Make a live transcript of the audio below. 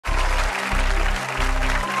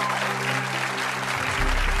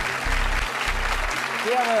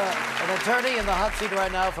We have an attorney in the hot seat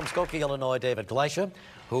right now from Skokie, Illinois, David Gleischer,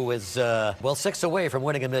 who is, well, 6 away from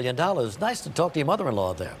winning $1 million. Nice to talk to your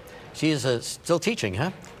mother-in-law there. She's still teaching,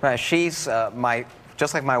 huh? She's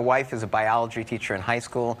just like my wife is a biology teacher in high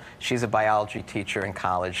school, she's a biology teacher in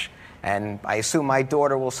college. And I assume my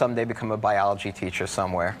daughter will someday become a biology teacher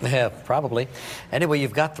somewhere. Yeah, probably. Anyway,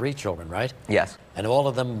 you've got 3 children, right? Yes. And all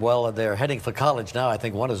of them, well, they're heading for college now. I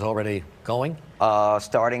think one is already going.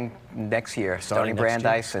 Starting next year, starting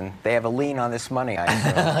Brandeis, and they have a lien on this money,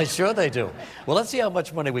 I assume. Sure they do. Well, let's see how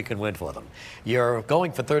much money we can win for them. You're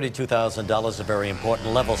going for $32,000, a very important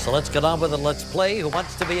level. So let's get on with it. Let's play Who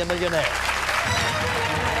Wants to Be a Millionaire?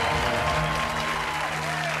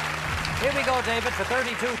 Here we go, David, for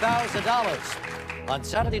 $32,000. On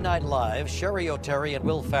Saturday Night Live, Sherry O'Terry and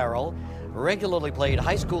Will Ferrell regularly played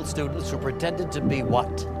high school students who pretended to be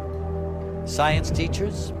what? Science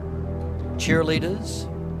teachers? Cheerleaders?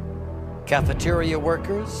 Cafeteria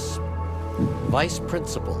workers? Vice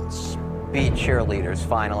principals? Be cheerleaders,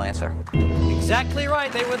 final answer. Exactly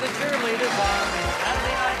right. They were the cheerleaders on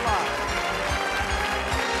Saturday Night Live.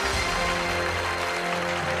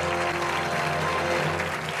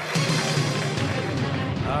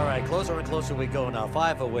 All right, closer and closer we go now.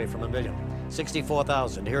 5 away from $1 million.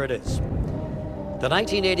 64,000. Here it is. The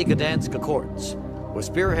 1980 Gdansk Accords were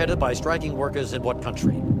spearheaded by striking workers in what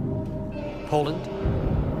country? Poland,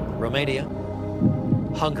 Romania,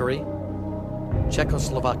 Hungary,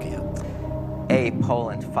 Czechoslovakia. A,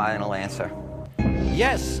 Poland, final answer.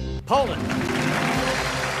 Yes, Poland.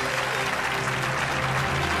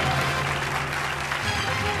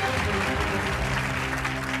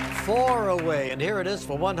 Four away, and here it is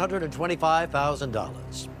for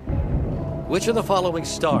 $125,000. Which of the following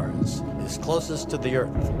stars is closest to the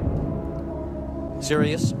Earth?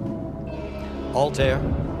 Sirius, Altair,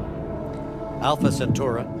 Alpha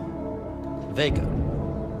Centauri, Vega.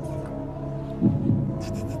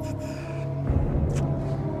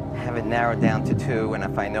 I have it narrowed down to 2, and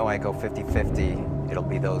if I know I go 50-50, it'll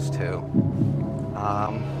be those 2.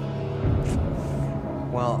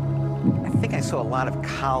 Well, I think I saw a lot of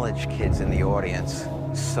college kids in the audience,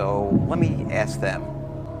 so let me ask them.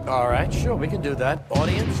 All right, sure, we can do that.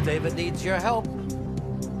 Audience, David needs your help.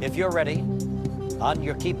 If you're ready, on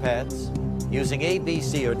your keypads, using A, B,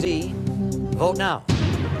 C, or D, vote now.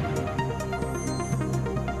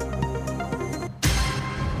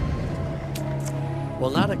 Well,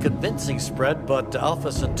 not a convincing spread, but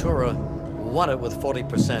Alpha Centauri won it with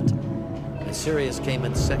 40%. And Sirius came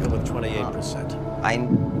in second with 28%.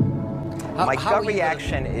 My gut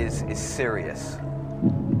reaction is Sirius.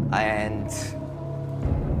 And,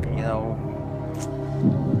 you know...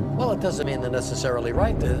 Well, it doesn't mean they're necessarily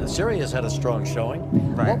right. Sirius had a strong showing.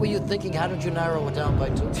 Right. What were you thinking? How did you narrow it down by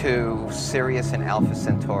 2? To Sirius and Alpha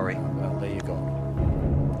Centauri. Well, there you go.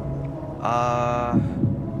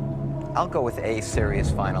 I'll go with A,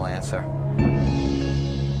 Sirius, final answer.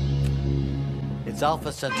 It's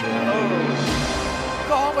Alpha Centauri. Oh.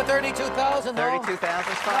 Go home with $32,000. 32,000 is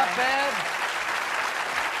fine. Not bad.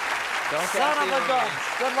 Don't Son of a gun.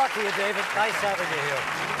 Good luck to you, David. Nice having you here.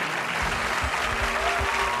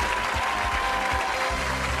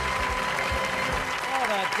 Oh,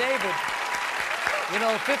 now, David, you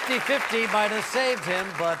know, 50-50 might have saved him,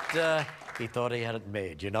 but he thought he had it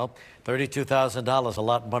made, you know. $32,000, a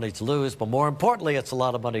lot of money to lose, but more importantly, it's a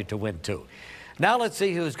lot of money to win, too. Now let's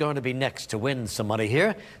see who's going to be next to win some money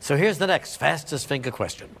here. So here's the next fastest finger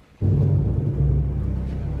question.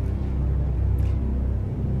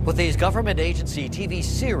 With these government agency TV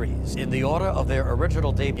series in the order of their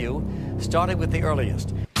original debut, starting with the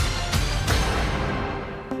earliest.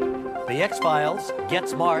 The X-Files, Get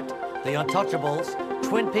Smart, The Untouchables,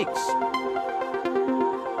 Twin Peaks.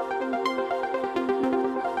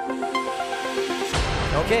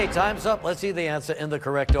 Okay, time's up. Let's see the answer in the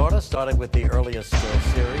correct order, starting with the earliest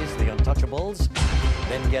series, The Untouchables,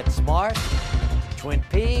 then Get Smart, Twin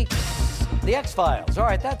Peaks, The X-Files. All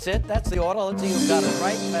right, that's it. That's the order. Let's see who got it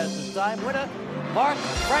right. Fastest time winner, Mark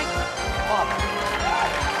Frank Father.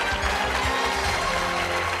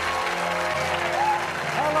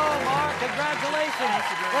 Hello, Mark. Congratulations.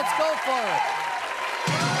 Let's go for it.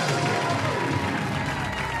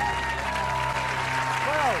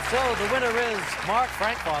 So the winner is Mark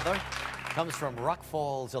Frankfather, comes from Rock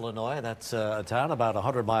Falls, Illinois. That's a town about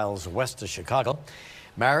 100 miles west of Chicago.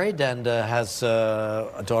 Married and has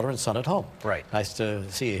a daughter and son at home. Right. Nice to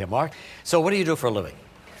see you here, Mark. So what do you do for a living?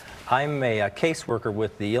 I'm a caseworker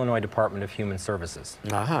with the Illinois Department of Human Services.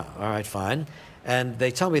 Uh-huh. All right, fine. And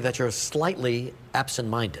they tell me that you're slightly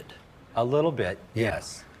absent-minded. A little bit, Yeah.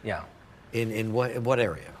 yes. Yeah. In what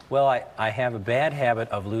area? Well, I have a bad habit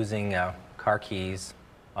of losing car keys,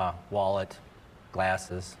 wallet,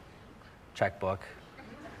 glasses, checkbook,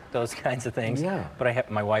 those kinds of things. Yeah. But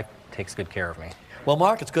my wife takes good care of me. Well,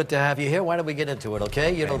 Mark, it's good to have you here. Why don't we get into it,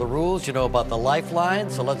 okay? You know the rules, you know about the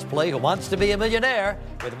lifeline, so let's play Who Wants to Be a Millionaire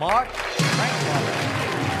with Mark Frankfurter.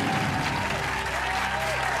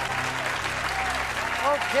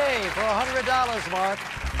 Okay, for $100, Mark.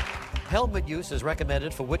 Helmet use is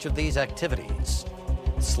recommended for which of these activities?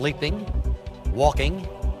 Sleeping, walking,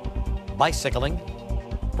 bicycling,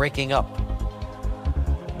 breaking up.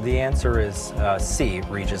 The answer is C,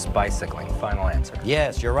 Regis, bicycling. Final answer.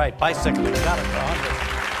 Yes, you're right. Bicycling. Got it for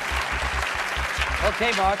 100.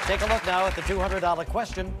 Okay, Mark, take a look now at the $200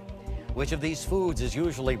 question. Which of these foods is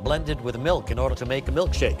usually blended with milk in order to make a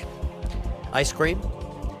milkshake? Ice cream,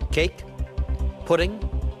 cake, pudding,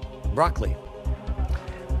 broccoli.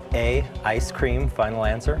 A, ice cream. Final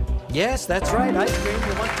answer. Yes, that's right. Ice cream.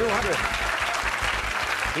 You won 200.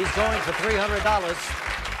 He's going for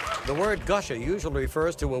 $300. The word gusher usually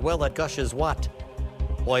refers to a well that gushes what?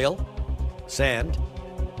 Oil, sand,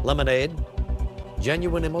 lemonade,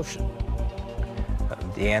 genuine emotion.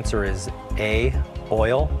 The answer is A,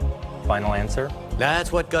 oil. Final answer.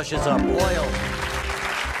 That's what gushes up, oil.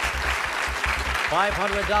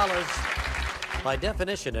 $500. By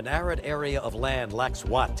definition, an arid area of land lacks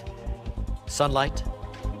what? Sunlight,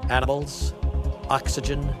 animals,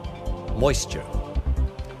 oxygen, moisture.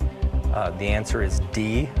 The answer is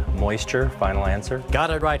D, moisture. Final answer. Got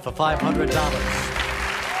it right for $500.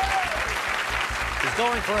 He's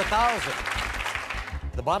going for 1,000.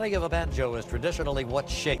 The body of a banjo is traditionally what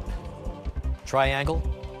shape? Triangle,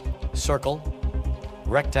 circle,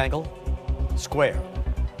 rectangle, square.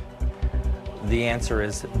 The answer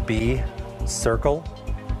is B, circle.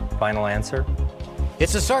 Final answer.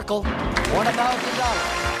 It's a circle. Won $1,000.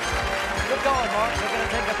 Good going, Mark. We're going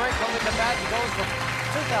to take a break. When we come back, he goes for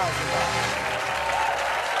 $2,000.